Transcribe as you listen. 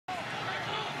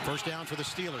First down for the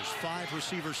Steelers. 5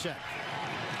 receiver set.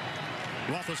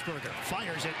 Roethlisberger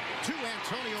fires it to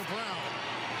Antonio Brown.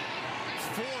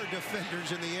 4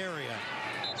 defenders in the area.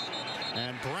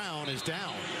 And Brown is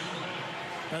down.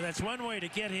 Now that's one way to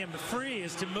get him free,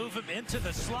 is to move him into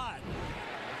the slot.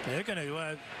 They're going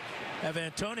to have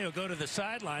Antonio go to the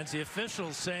sidelines. The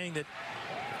officials saying that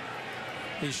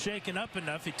he's shaken up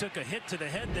enough. He took a hit to the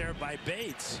head there by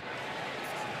Bates.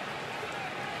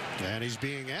 And he's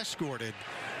being escorted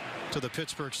to the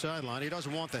Pittsburgh sideline. He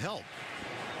doesn't want the help.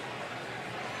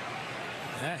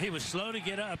 He was slow to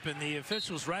get up, and the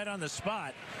officials right on the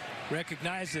spot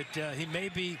recognized that he may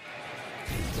be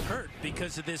hurt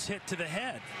because of this hit to the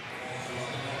head.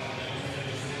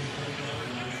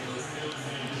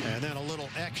 And then a little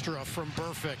extra from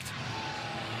Burfict.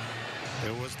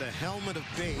 It was the helmet of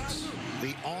Bates,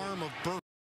 the arm of Burfict.